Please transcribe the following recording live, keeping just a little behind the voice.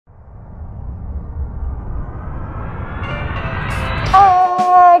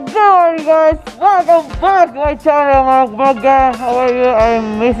Hey guys, welcome back to my channel mga brogang. How are you? I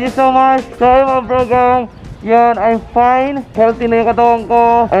miss you so much. Sorry mga brogang. Yan, I'm fine. Healthy na yung katawan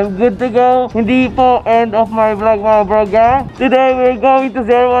ko. I'm good to go. Hindi po end of my vlog mga brogang. Today we're going to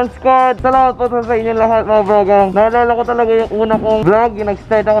 01 Squad. Salamat po sa inyo lahat mga brogang. Naalala ko talaga yung una kong vlog. Yung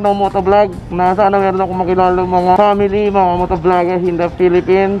nag-start ako ng motovlog. Na sana meron akong makilala mga family, mga motovloggers in the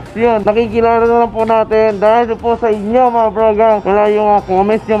Philippines. Yun, nakikilala na lang po natin. Dahil po sa inyo mga brogang. Wala yung mga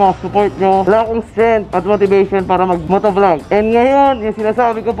comments nyo, mga support nyo. Wala akong strength at motivation para mag-motovlog. And ngayon, yung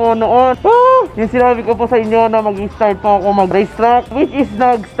sinasabi ko po noon, yung sinabi ko po sa inyo na mag-start po ako mag-race track, which is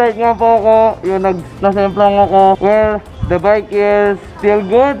nag-start nga po ako, yung nasemplang ako. Well, the bike is still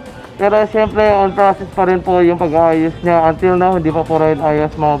good, pero syempre on process pa rin po yung pag-aayos niya. Until now, hindi pa po rin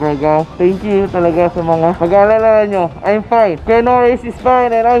ayos mga brogang. Thank you talaga sa mga pag-aalala nyo. I'm fine. Kaya Norris is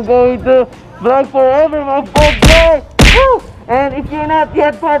fine and I'm going to vlog forever mga brogang. And if you're not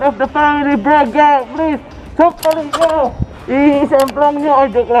yet part of the family brogang, please, support nyo. I-semplang nyo or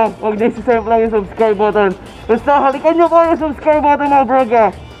joke lang. Huwag na i-semplang yung subscribe button. Basta halikan nyo po yung subscribe button mga broga.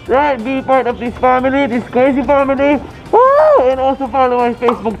 Right, be part of this family, this crazy family. And also follow my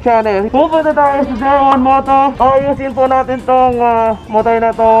Facebook channel. Pupunta tayo sa 01 Moto. Ayusin po natin tong motor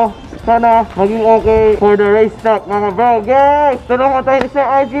na to. Sana maging okay for the race track mga broga. Tulungan tayo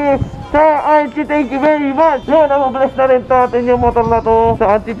sa RG. Sir Archie, thank you very much. Yun, napabless na rin natin yung motor na to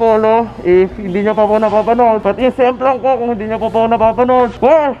sa Antipolo. If hindi nyo pa po napapanood, but i-semplang ko kung hindi nyo pa po napapanood.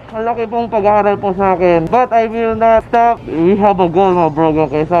 Well, ang laki pong pag-aaral po sa akin. But I will not stop. We have a goal mga broga.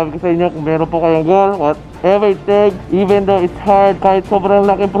 Kaya sabi ko sa inyo, kung meron po kayong goal, whatever it takes, even though it's hard, kahit sobrang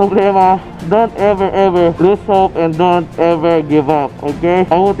laking problema, don't ever lose hope and don't ever give up. Okay?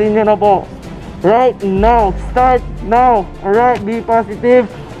 Abutin nyo na po. Right now. Start now. Alright, be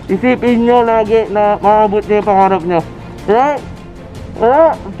positive. Isipin nyo lagi na maabot nyo yung pangarap nyo. Right?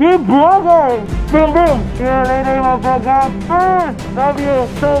 Keep brogan! Boom boom! Kaya na yung mga brogan. Love you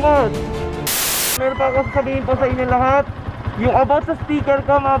so much! Meron pa ako sasabihin po sa inyo lahat. Yung about sa sticker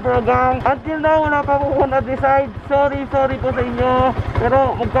ko mga brogang, until now wala pa po ako na-decide. Sorry po sa inyo. Pero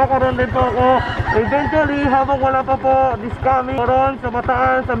magkakaroon din po ako. Eventually, habang wala pa po this coming karon sa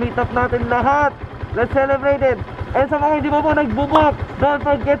Bataan, sa meetup natin lahat. Let's celebrate it! And sa mga hindi pa po nagbo-book, don't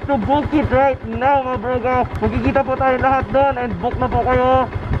forget to book it right now mga broga. Magkikita po tayo lahat doon and book na po kayo.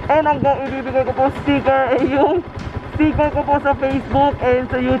 And hanggang ibibigay ko po sticker yung sticker ko po sa Facebook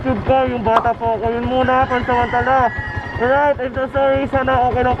and sa YouTube ko. Yung bata po ko yun muna, pansamantala. Alright, I'm so sorry. Sana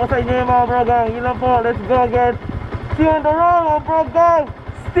okay lang po sa inyo yung mga broga. Yun lang po, let's go again. See you on the road mga broga.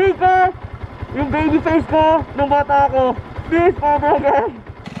 Sticker! Yung baby face ko nung bata ako. Peace mga broga.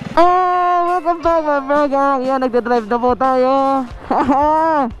 Welcome back my brogang. Yan, nagdadrive na po tayo.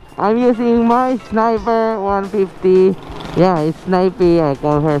 I'm using my Sniper 150. Yeah, it's Snipey. I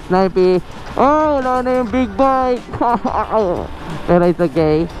call her Snipey. Wala na yung big bike. Pero it's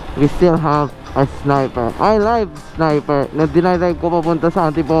okay. We still have a Sniper. I like Sniper. Dinadrive ko papunta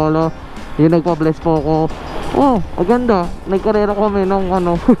sa Antipolo. Yung nagpa-bless po ko. Aganda. Nagkarera kami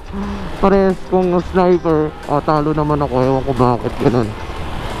ng pares kong Sniper. Talo naman ako. Ewan ko bakit ganun.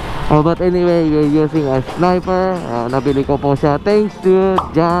 But anyway, we're using a Sniper. Nabili ko po siya thanks to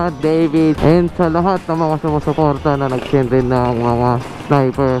John, David, and sa lahat ng mga sumusuporta na nag-send rin ng mga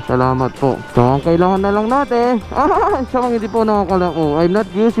Sniper. Salamat po. So ang kailangan na lang natin, sa mga hindi po nakakala ko, I'm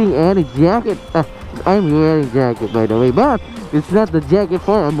not using any jacket. I'm wearing jacket by the way, but it's not the jacket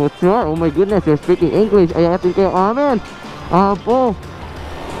for a motor. Oh my goodness, you're speaking English. Ay atin kayo, amen. Po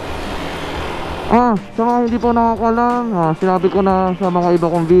sa mga hindi po nakakalam, sinabi ko na sa mga iba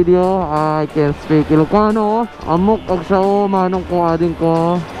kong video, I can speak Ilocano. Amok agsao manong kung ading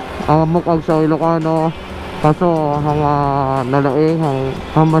ko. Amok agsao Ilocano. Kaso nalaing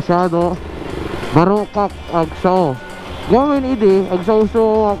hang masyado. Barokak agsao. Gawin idi agsao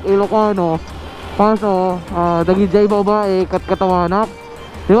so Ilocano. Kaso dagijay babae katkatawanak.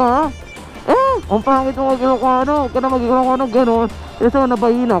 Di ba? Ang pangit mo mag-Ilocano. Kana mag-Ilocano ganon. So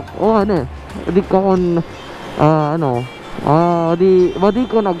nabahinak. Di ko kon di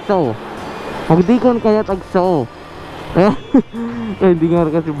ko nagsaw. Di ko kayat agsaw. Hindi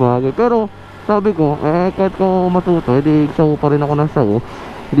nga kasi bagay. Pero sabi ko, kahit ko matuto, di agsaw pa rin ako ng saw.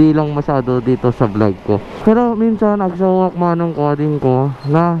 Di lang masyado dito sa vlog ko. Pero minsan agsawak manong ko din ko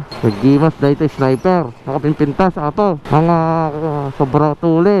na naggimas dahil Sniper. Nakapimpintas apo. Mga sobra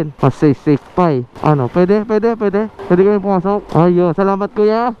tulin. Mas safe pa eh. Pwede kami pumasok. Ayun, salamat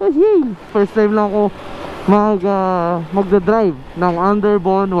kuya. First time lang ako magdadrive ng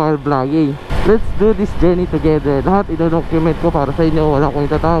underbone while vlogging. Let's do this journey together. Lahat ito-document ko para sa inyo. Wala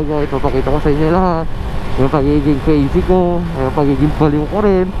akong itatago. Ipapakita ko sa inyo lahat. Yung pagiging crazy ko, yung pagiging baliw ko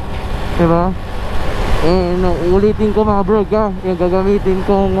rin. Diba? And ulitin ko mga bro, yung gagamitin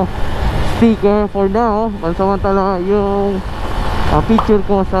kong sticker for now, pansamantala yung picture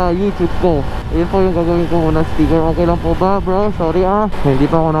ko sa YouTube ko. Yun po yung gagawin ko muna sticker. Okay lang po ba bro? Sorry hindi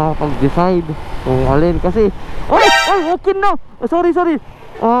pa ako nakapag-decide kung alin kasi okay na. Sorry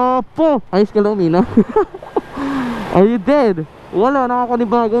po, ayos ka lang Mina. Are you dead? Wala,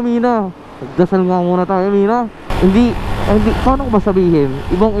 nakakanibago Mina. Dasal nga muna tayo Mina. Hindi, paano ko ba sabihin?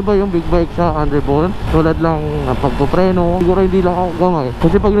 Ibang iba yung big bike sa underbone. Tulad lang pagpupreno. Siguro hindi lang ako gamay.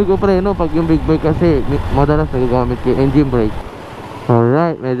 Kasi pag nagpupreno, pag yung big bike kasi madalas nagagamit yung engine brake.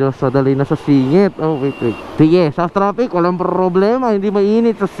 Alright, medyo sadali na sa singit. Oh, wait. Sige, sa traffic, walang problema. Hindi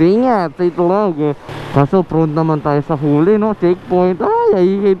mainit sa singit, sa itlog. Kaso prone naman tayo sa huli, no? Checkpoint.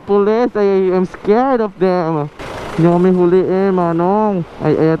 I hate police. I am scared of them. Hindi kami huliin, manong.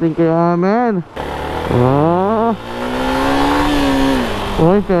 Ayatin kayo amin.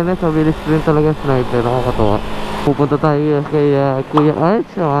 Uy, fairness, mabilis rin talaga sniper. Nakakatawa. Pupunta tayo kay Kuya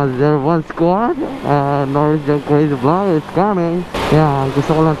Arch, 01 Squad. Norris yung crazy vlog is coming. Yeah,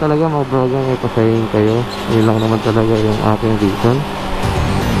 gusto ko lang talaga mag-vlogang ipasayin kayo. Yun lang naman talaga yung aking reason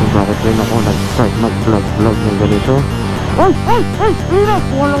kung bakit rin ako nag-start mag-vlog ng ganito. Ay! Ina!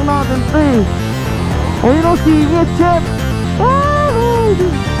 Kuha lang natin ito eh. Ayun o, singit, chef!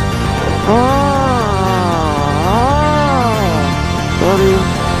 Sorry.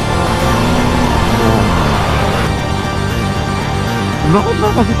 Bakit ba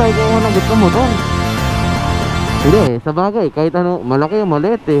kasi tayo kung ng gusto mo to? Hindi sa bagay, kahit ano, malaki o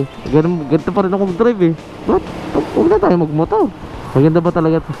maliit eh. Ganito pa rin ako mag-drive eh. Ba't? Huwag na tayo magmotor. Maganda ba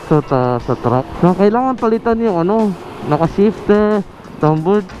talaga sa truck? So, kailangan palitan yung ano, naka-shifter,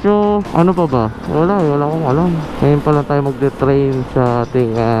 tambucho, ano pa ba? Wala akong alam. Ngayon pa lang tayo magde-train sa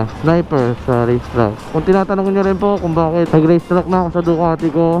ating sniper sa racetrack. Kung tinatanong nyo rin po kung bakit nag-racetrack na ako sa Ducati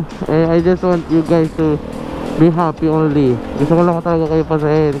ko, I just want you guys to be happy only. Gusto ko lang talaga kayo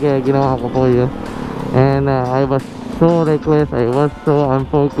pasahin, kaya ginawa ko po yun. And I was so reckless, I was so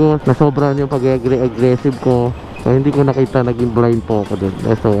unfocused. Nasobran yung pag-aggressive ko. So hindi ko nakita, naging blind po ako dun.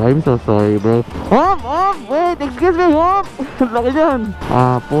 So I'm so sorry bro. Wait, excuse me, laki dyan.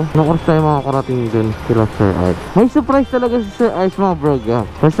 Po, anong oras tayo makakarating dun sila Sir Ice? May surprise talaga si Sir Ice mga bro.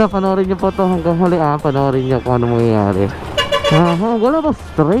 Basta panoorin nyo po to hanggang huli. Panoorin nyo kung ano mangyayari. Wala ba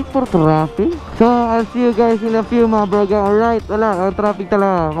straight for traffic? So I'll see you guys in a few mga bro. Alright, wala, traffic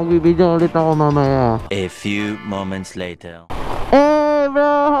talaga. Magbibideo ulit ako mamaya. A few moments later. Hey bro,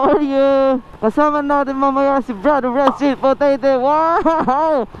 how are you? Kasama natin mamaya si Brother Red Sweet Potato.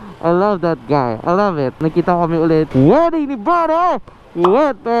 Wow! I love that guy, I love it. Nakita kami ulit. Wedding ni brother!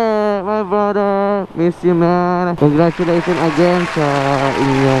 What my brother? Miss you man. Congratulations again sa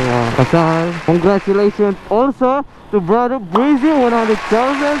inyong kasal. Congratulations also to brother Breezy, 100,000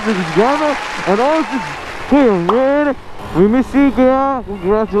 subscribers. And also Kuya Red, we miss you Kuya.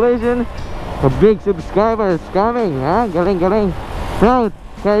 Congratulations. A big subscriber is coming, galing. Proud.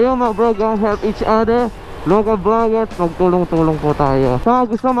 Kayo mga bro, gonna help each other. Local vloggers, magtulong-tulong po tayo. So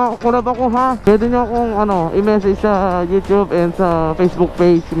gusto makakulab ako pwede nyo akong i-message sa YouTube and sa Facebook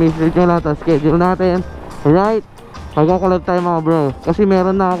page. Message nyo lang, schedule natin. Right? Magkakulab tayo mga bro. Kasi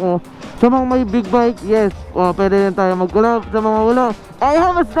meron na ako sa mga may big bike. Yes, pwede rin tayo magkulab. Sa mga wala, I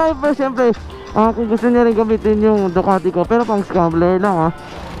have a sniper syempre. Kung gusto nyo rin gamitin yung Ducati ko, pero pang scrambler lang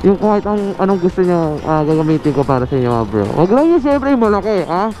yung kahit anong gusto nyo gagamitin ko para sa inyo mga bro. Wag lang yun syempre yung malaki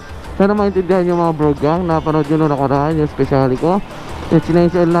sana maintindihan nyo mga bro gang. Napanood nyo nung nakaraan yung specially ko, yung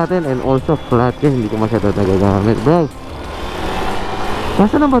sinensyon natin. And also flat kasi hindi ko masyado nagagamit bro.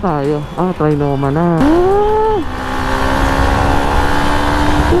 Basta na ba tayo? Try naman na.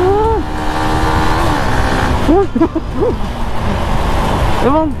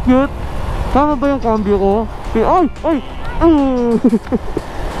 Emang cute. Tama ba yung cambio ko? Ay!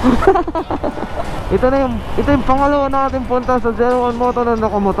 Ito yung pangalawa natin punta sa 01 motor na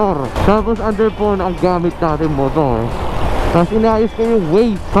nakamotor. Tapos underphone ang gamit natin motor. Tapos inaayos ko yung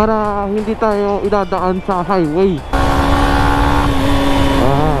way para hindi tayo idadaan sa highway.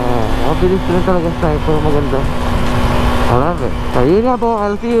 Mabilis rin talaga sniper, maganda. I love it. So yun nga po,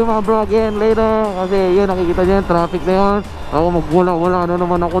 I'll see you mga bro again later. Kasi yun, nakikita nyo yung traffic na yun. Ako magwala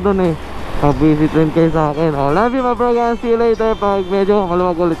naman ako dun Visit rin kayo sa akin. Love you my bro guys. See you later pag medyo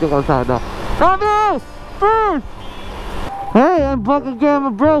maluwag ulit yung kalsada. Love you! First! Hey, I'm back again my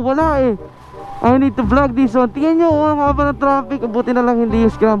bro. Wala I need to vlog this one. Tingnan nyo ang haba ng traffic. Buti na lang hindi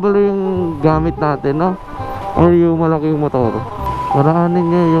yung scramble yung gamit natin or yung malaking motor. Maraanin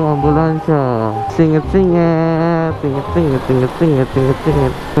nyo yung ambulansya. Singit.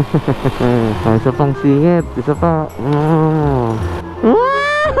 Isa pang singit. Isa pa.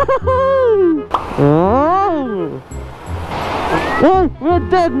 Oh! Uy! We're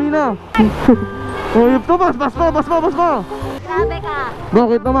dead, Mina! Uy, Tomas! Bas mo! Grabe ka.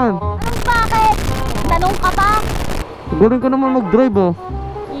 Bakit naman? Anong bakit? Tanong ka pa? Galing ka naman mag-drive, oh.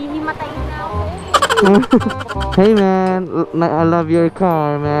 Hihimatayin na ako. Hey, man. I love your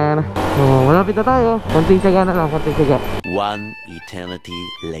car, man. Oh, malapit na tayo. Konting tiyaga na lang, konting tiyaga. One eternity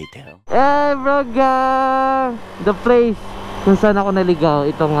later. Eh, broga! The place kung saan ako naligaw,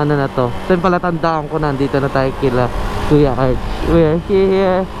 itong ano na to. Ito yung palatandaan ko na, dito na tayo kila Kuya Arch. We're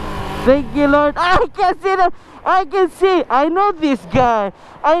here. Thank you, Lord. I can see them. I can see. I know this guy.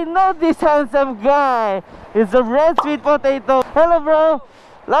 I know this handsome guy. It's a red sweet potato. Hello, bro.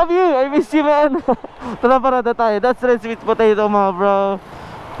 Love you. I miss you, man. Tala parada tayo. That's red sweet potato, mga bro.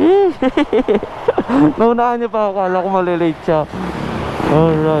 Naunahan niyo pa. Akala ko malilate siya.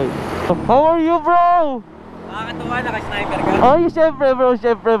 Alright. How are you, bro? Nakakatuwa, naka-sniper ka. Oh, syempre,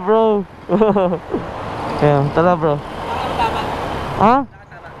 bro. Yeah, tala, bro. Tama. Ha?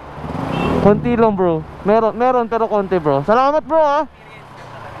 Konti lang, bro. Meron pero konti, bro. Salamat, bro, ha.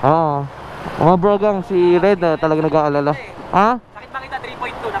 Oo. Mga brogang si Red na talaga nag-aalala. Ha? Sakit ba kita?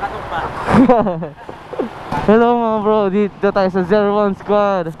 3.2, nakatumpa. Hello, mga bro. Dito tayo sa 01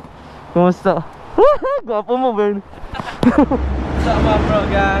 Squad. Kumusta? Gwapo mo, Bern. So mga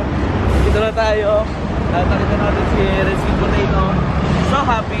brogang, dito na tayo. Nakita natin si Rescue Potato. So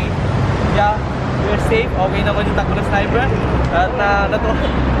happy. Yeah, we're safe. Okay naman yung takbo ng sniper. At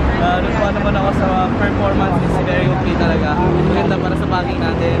natuwa naman ako sa performance. It's very okay talaga. Ganda para sa packing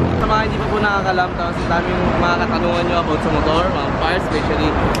natin. Sa mga hindi pa po nakakalam, tapos ang daming mga katanungan nyo about sa motor, mga parts, especially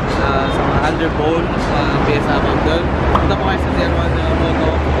sa mga underbone, mga pyesa about doon. Punta po kayo sa 01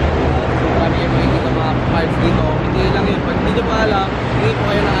 Moto. Kami yung makikita mga parts dito. Hindi lang yun. Pag hindi nyo pa alam, hindi po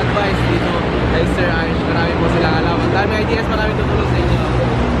kayo ng advice dito. Kay Sir Arch, marami po silang alam. Ang dami ideas, marami tutulong sa inyo.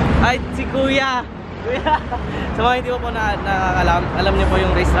 Ay, si Kuya! Kuya! Sa mga hindi po nakakalam, alam niyo po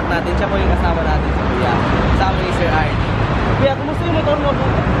yung race track natin. Siya po yung kasama natin, si Kuya. Kasama ni Sir Arch. Kuya, kumusta yung motor mo po?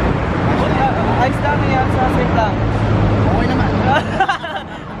 Ayos lang yan, sa safe lang. Okay naman.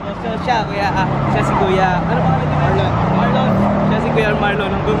 So, siya, Kuya. Siya si Kuya. Ano pangalan niyo? Marlon. Marlon. Siya si Kuya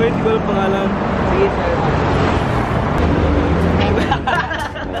Marlon. Ang gagawin, hindi ko alam pangalan. Sige, Sir.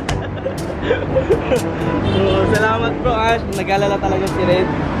 So, salamat bro, Ash. Nag-alala talaga si Red.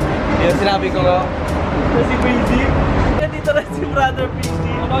 Yung sinabi ko nga. Si Breezy. Dito rin si Brother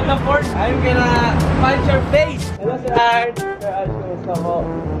Breezy. About the force, I'm gonna punch your face. Hello, Sir Ash. Sir Ash, kumusta mo?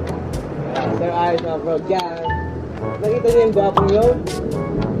 Sir Ash, mga bro, yan. Nakita niyo yung gwapong yun?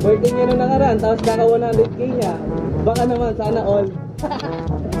 Birthday niya nung nakaraan, tapos kaka 100k niya. Baka naman, sana all. Oh,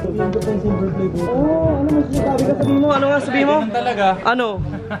 ano mo sinasabi ka? Sabi mo, ano nga sabi mo? Talaga? Ano?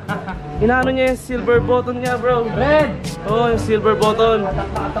 Inaano niya yung silver button niya, bro. Red! Oh, yung silver button.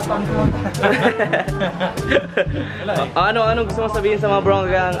 Ano gusto mo sabihin sa mga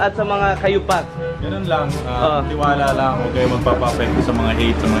brogang at sa mga kayupak? Ganun lang, tiwala lang, huwag kayo magpapapekto sa mga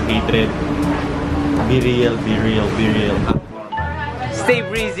hate, sa mga hatred. Be real, be real, be real. Stay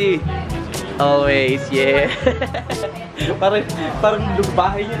breezy. Always, yeah. parang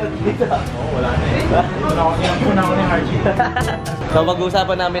lubahay niya na dito. Oo, wala na eh. Una ko ni Archie. So,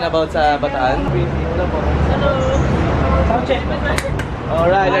 mag-uusapan namin about sa Bataan. Hello!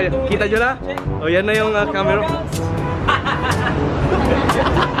 Alright, kita nyo na? O, yan na yung camera.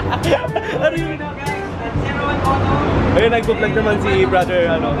 Ano yun na guys? Ayun, nagpo-vlog naman si brother,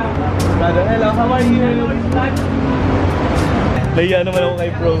 Brother, hello, how are you? Lahiya naman ako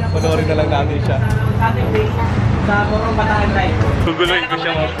kay bro, panoorin na lang namin siya. Sa Morong Bataan Live. Guguluhin ko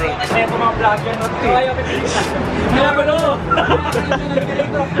siya mga bro. Kaya po mga vlogger, no? Ayaw ka dito. Wala mo no!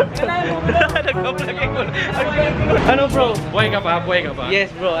 Nagpa-vlog ako. Ano bro? Buhay ka pa, buhay ka pa.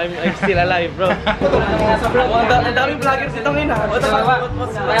 Yes bro, I'm still alive bro. Ang daming vloggers itong ina. What's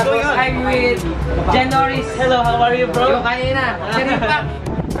going on? I'm with Norris. Hello, how are you bro? Yung kanina. Sinipak.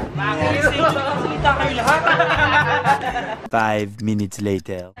 5 minutes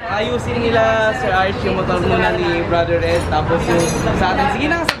later. Ayusin nila Sir Arch yung motor muna ni Brother Ed, tapos yung sa atin. Sige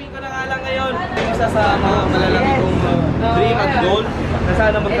na, sabihin ko na nga lang ngayon. Isa sa mga malalaki kong dream at goal na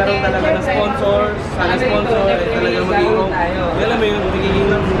sana magkaroon talaga ng sponsors. Sana sponsor ay talaga magiging, alam mo yun, magiging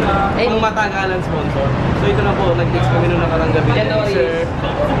pangmatagalan sponsor. So ito na po, nag-text kami nung nakarang gabi ni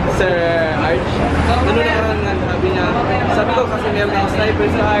Sir Arch. Nung nakarang nga sabi niya, sabi ko kasi meron ako sniper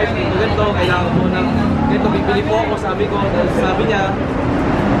sa Arch, ganito, kailangan po ng ganito, bibili po ako, sabi ko. Sabi niya,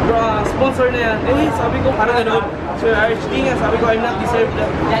 sponsor na yan. Eh, sabi ko, parang ano, Sir Hndi nga, sabi ko, I'm not deserved na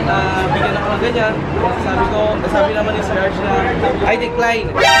bigyan ako ng ganyan. Sabi naman ni Sir Hndi na, I decline.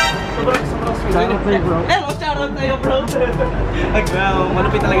 Sobrang sweet. Shoutout tayo, bro.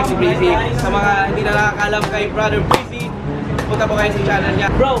 Malupit talaga si Breezy. Sa mga hindi na nakakalam kay Brother Breezy, punta po kayo sa channel niya.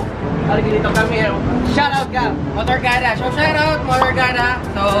 Bro, halika dito kami. Shoutout ka, Motorgada. So shoutout, Motorgada.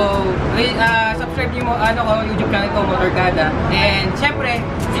 So, subscribe niyo mo, YouTube channel ko, Motorgada. And syempre,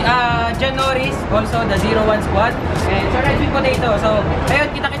 John Norris, also the 01 Squad. And Sir Red Potato. So, ayun,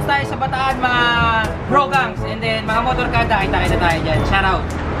 kita-kits tayo sa Bataan, mga Brogangs. And then, mga Motorgada, kita-kita tayo dyan. Shoutout.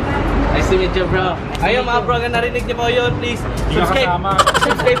 Nice to meet you, bro. Ayun, mga bro, narinig niyo po yun, please. Subscribe.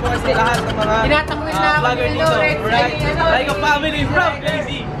 Subscribe po kasi lahat ng mga vlogger dito. Alright? Like a family, bro.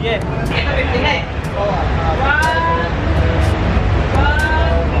 Easy. Yeah.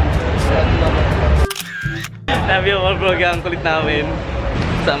 Sabi yung mga bro, ang kulit namin.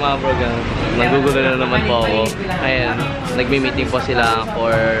 Sa mga bro, nagugulo na naman po ako. Ayan, nagmi-meeting po sila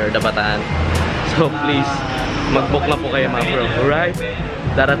for the Bataan. So please, mag-book na po kayo mga bro. Alright?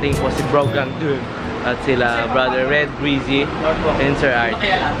 Darating po si Brogang dun at sila Brother Red, Breezy, and Sir Hndi.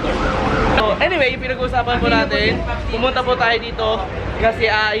 So anyway, yung pinag-uusapan po natin, pumunta po tayo dito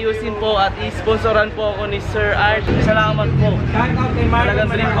kasi aayusin po at i-sponsoran po ako ni Sir Hndi. Salamat po. Talagang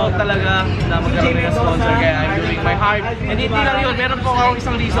dream ko talaga na magkaroon ng sponsor kaya I'm doing my heart. And hindi lang yun, meron po akong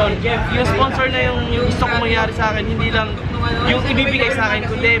isang reason. Yung sponsor na yung gusto kong mangyari sa akin, hindi lang yung ibibigay sa akin,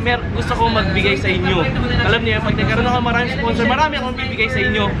 kundi gusto kong magbigay sa inyo. Alam niyo, pag nagkaroon ako maraming sponsor, marami akong bibigay sa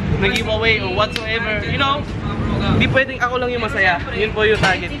inyo na giveaway or whatsoever. You know, hindi pwedeng ako lang yung masaya. Yun po yung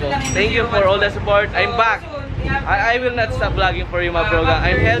target ko. Thank you for all the support. I'm back. I will not stop vlogging for you, my broga.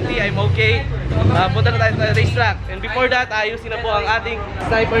 I'm healthy, I'm okay. Punta na tayo sa racetrack. And before that, ayusin na po ang ating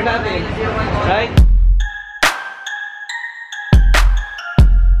sniper natin. Right?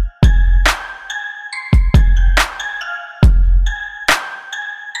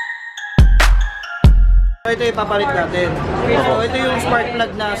 Ito yung papalit natin. So ito yung spark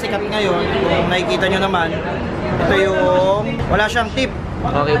plug na sikat ngayon. Kung nakikita nyo naman, ito yung wala siyang tip.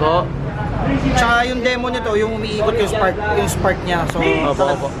 Okay po. Tsaka yung demo nito, yung umiikot yung spark niya. So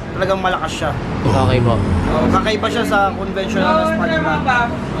talagang malakas siya. Okay po. So, kakaiba siya sa conventional na spark plug.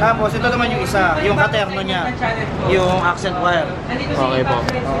 Tapos ito naman yung isa, yung katerno niya, yung accent wire. Okay po.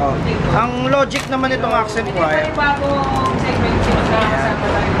 Ang logic naman itong accent wire,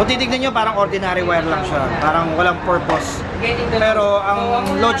 kung titignan nyo, parang ordinary wire lang siya. Parang walang purpose. Pero ang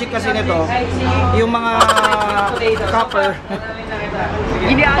logic kasi nito, yung mga copper,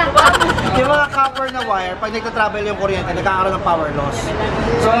 yung mga copper na wire, pag nagta-travel yung kuryente, nagkakaroon ng power loss.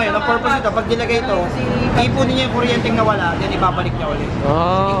 So ngayon, ang purpose nito, pag nilagay ito, ipunin niya yung kuryenteng nawala, then ibabalik niya ulit.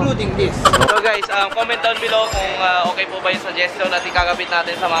 Including this. So guys, comment down below kung okay po ba yung suggestion natin kakabit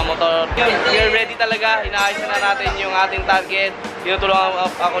natin sa mga motor. We're ready talaga, inaayos na natin yung ating target. Tinutulungan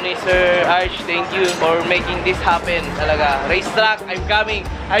ako ni Sir Hndi. Thank you for making this happen. Talaga, racetrack, I'm coming.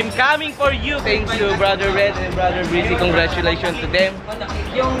 I'm coming for you. Thanks to Brother Red and Brother Breezy. Congratulations to them.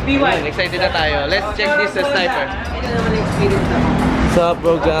 Excited na tayo. Let's check this sniper. Sa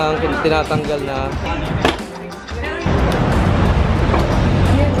program, tinatanggal na.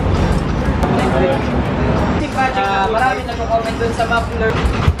 Marami nagko-comment dun sa muffler.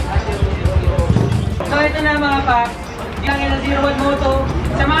 So ito na mga pak. Yung ng 01 Moto.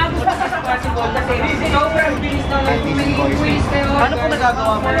 Sa mga gusto sa possible kasi sobrang bilis na lang. May-increase kayo. Ano po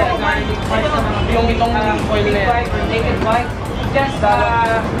nagagawa mo? Yung itong coil na yan? Naked bike. Just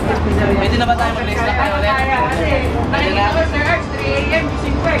pwede na ba tayo mag-race na tayo ulit? nakikita ko Sir Hndi, 3 AM,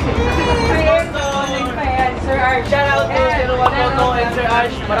 gising pa eh. 3 AM, gising pa yan, Sir Hndi. Shout out to 01 Moto and Sir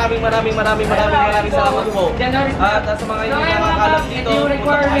Hndi. Maraming salamat po. At sa mga hindi nakakalam dito, punta po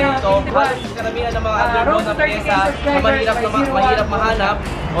kayo dito. Halos karamihan ng mga underground na pyesa na mahirap mahanap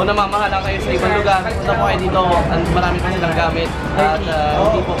o namamahalang kayo sa ibang lugar. Punta po kayo dito at marami pa silang gamit at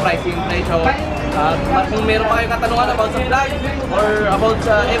hindi po pricing presyo. At kung meron pa kayong katanungan about sa vlog or about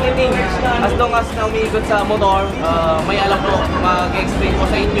sa everything, as long as na umiikot sa motor, may alam po, mag-explain po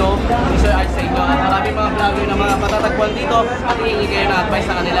sa inyo, Sir Hndi sa inyo. At maraming mga vlogger na mga matatagpuan dito at hihingi kayo na advice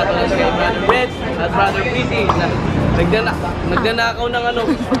sa kanila tulad kay Brother Red at Brother Breezy na nagdanakaw ng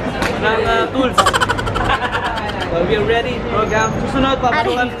tools. Well, we are ready, program. Susunod,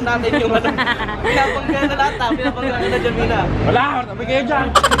 papatukan natin yung pinapanggan na lahat, pinapanggan na Jamina. Wala, tabi kayo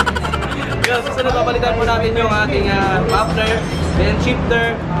dyan. Susunod, papalitan po natin yung ating muffler, then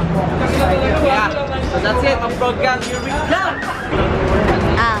shifter. Yeah, so that's it, mga program. Here we go!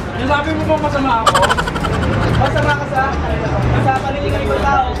 Sabi mo bang masama ako? Masama ka sa paniling ng ibang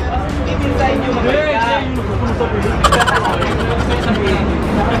tao. Mas hindi din sa inyo mga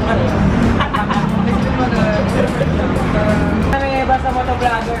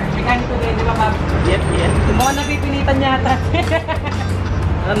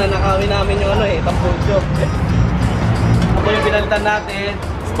nanakawin namin yung ano eh, tampucho. Ako yung pinalitan natin,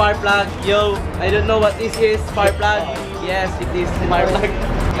 spark plug. Yo, I don't know what this is, spark plug. Yes, it is spark plug.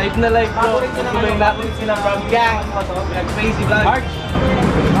 Live na live bro. Ibang natin sila from gang. Crazy vlog.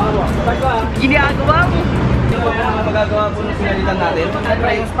 Ginagawa mo. Ano ba magagawa po nung pinalitan natin? Siyempre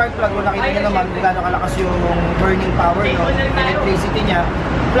yung spark plug, kung nakita nyo naman kung gano'ng kalakas yung burning power, no? Electricity niya.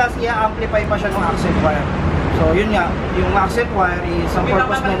 Plus, i-amplify pa siya ng accent wire. So yun nga, yung accent wire is, ang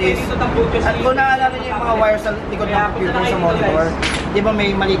purpose nun is, at kung naalala niyo yung mga wires sa likod ng computer sa monitor, di ba may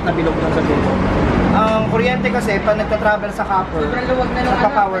maliit na bilog doon sa bilog? Ang kuryente kasi, pag nagta-travel sa copper,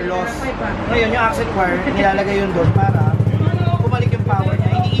 nagpa-power loss. Ngayon, yung accent wire, nilalagay yun doon para bumalik yung power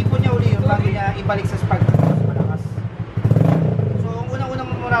niya. Iniipon niya uli yun bago niya ibalik sa spark plug mas malakas. So, ang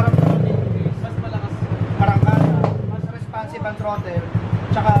unang-unang mararamdaman is mas malakas marangkada, mas responsive ang throttle,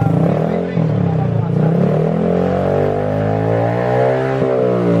 tsaka vibration na mabawasan.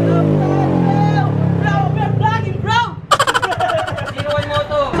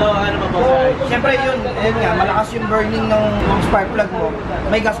 So ano ba po? Siyempre yun nga, malakas yung burning ng spark plug mo,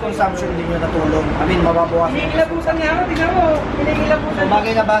 may gas consumption din yun natulong. I mean, mababawasan. Hinihilabusan niya ako, tignan mo. Hinihilabusan. So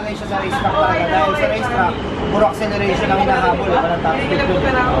bagay na bagay siya sa racetrack talaga. Dahil sa racetrack, puro acceleration ang hinahabol. Walang top speed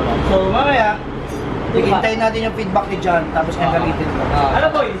yun. So mamaya, hihintayin natin yung feedback ni John, tapos niya gamitin ko. Ano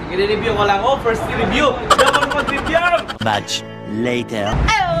boy? Sige, review ko lang. Oh, first review. Dapat mag-review! Much later.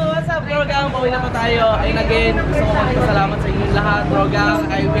 Hello! What's up, Brogang? Pauwi na po tayo. And again, gusto ko magpasalamat sa inyong lahat, Brogang.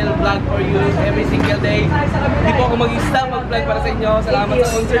 I will vlog for you every single day. Hindi po ako mag-stop mag-vlog para sa inyo. Salamat sa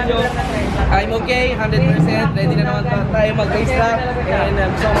sponsor nyo. I'm okay, 100%. Ready na naman tayo mag-racetrack. And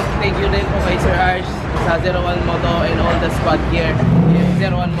gusto ko thank you din po kay Sir Arsh sa 01 Moto and all the squad here.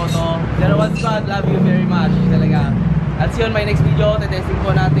 01 Moto. 01 Squad, love you very much. Talaga. At see you on my next video. Testing po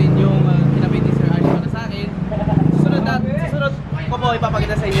natin yung kinabit ni Sir Arsh para sa akin. Susunod ko po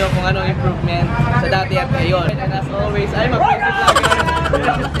ipapakita sa inyo kung anong improvement sa dati at ngayon. And as always, I'm a crazy vlogger.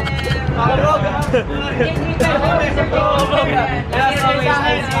 Mga Broga! And as always,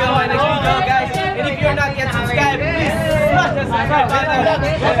 I'll see you on my next video, guys. And if you're not yet subscribed, please smash the subscribe button.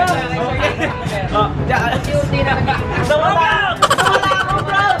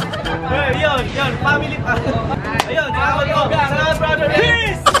 Yun, family pa. Ayun, salamat po. Salamat, brother.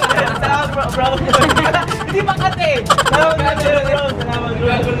 Peace! Salamat, bro. Hindi pa kate. Salamat, bro. Salamat,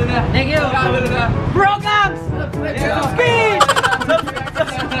 bro. Thank you. Brogangs! Speed!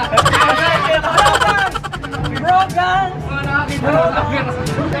 Brogangs!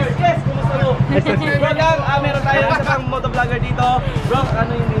 Yes, kumusta mo? Brogang, meron tayo sa pang motovlogger dito. Bro,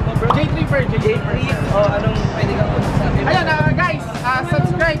 ano yung name mo, bro? J3 J3? O, anong pwede kang sa akin? Ayun, guys,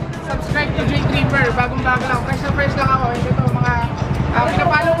 subscribe to J3 bagong-bago lang. First lang ako. Ito mga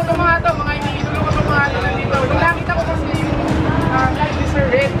pinapalo ko itong mga ito, mga iniinulo ko itong mga nandito. Nung nakita ko kasi yung live ni Sir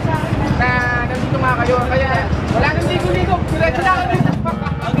Red na nandito nga kayo. Kaya wala nang ligo-ligo. Diretso na ako dito.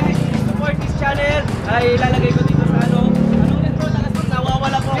 Okay, support this channel. Ay ilalagay ko dito sa anong ulit bro,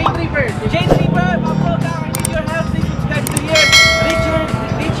 nawawala po ako. J3 mga Brogang, I need your help. Please subscribe to here.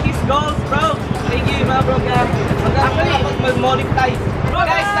 Reach his goals, bro. Thank you mga Brogang. Magkakapag mag-monetize.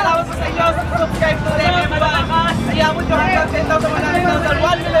 Guys, salamat po sa inyo. Subscribe to them. Ayabot ko hanggang 10,000,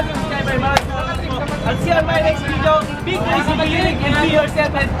 1 million subscriber. I'll see you on my next video. Be crazy, be and be yourself.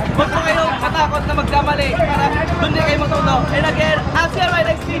 And huwag po kayong matakot na magkamali para doon din kayo matuto. And again, I'll see you on my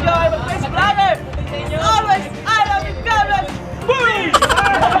next video. I'm a crazy vlogger. Always, I love you, God bless.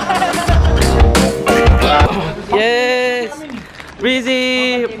 Yes!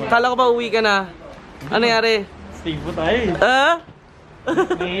 Breezy! Kala ko ba uwi ka na? Ano nangyari? Stay po tayo eh.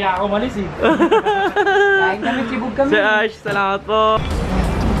 Nahiya ako malis eh. Kain kami, sibog kami. Si Ash, salamat po.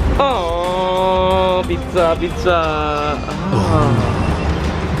 Oh, pizza. So,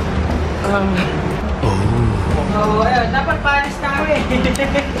 ayun, dapat panis ka kami.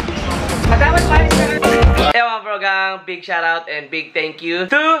 Dapat panis ka kami. Mga Brogang, big shout out and big thank you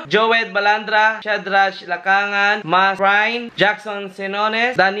to Joed Balandra, Shadrach Lakangan, Mas Prine, Jackson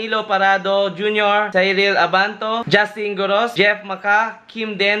Senones, Danilo Parado Jr., Cyril Abanto, Justin Goros, Jeff Maka,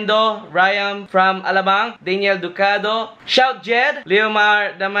 Kim Dendo, Ryan from Alabang, Daniel Ducado, Shout Jed,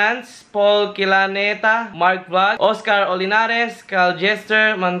 Leomar Damans, Paul Kilaneta, Mark Vlog, Oscar Olinares, Cal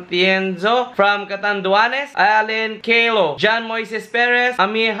Jester Mantienzo from Catanduanes, Allen Kelo, John Moises Perez,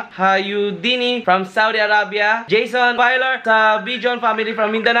 Ami Hayudini from Saudi Arabia, Jason Filer sa Bijon family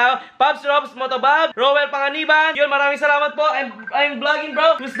from Mindanao, Pops Robs Motobob, Rowel Panganiban. Yun, maraming salamat po. I'm vlogging,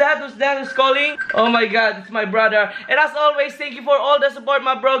 bro. Who's that? Who's calling? Oh my God, it's my brother. And as always, thank you for all the support,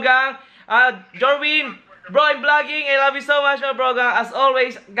 my Brogang. Jorwin, bro, I'm vlogging. I love you so much, my Brogang. As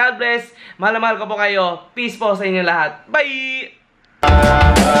always, God bless. Mahal na mahal ko po kayo. Peace po sa inyo lahat. Bye!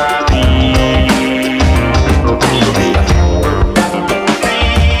 Bye!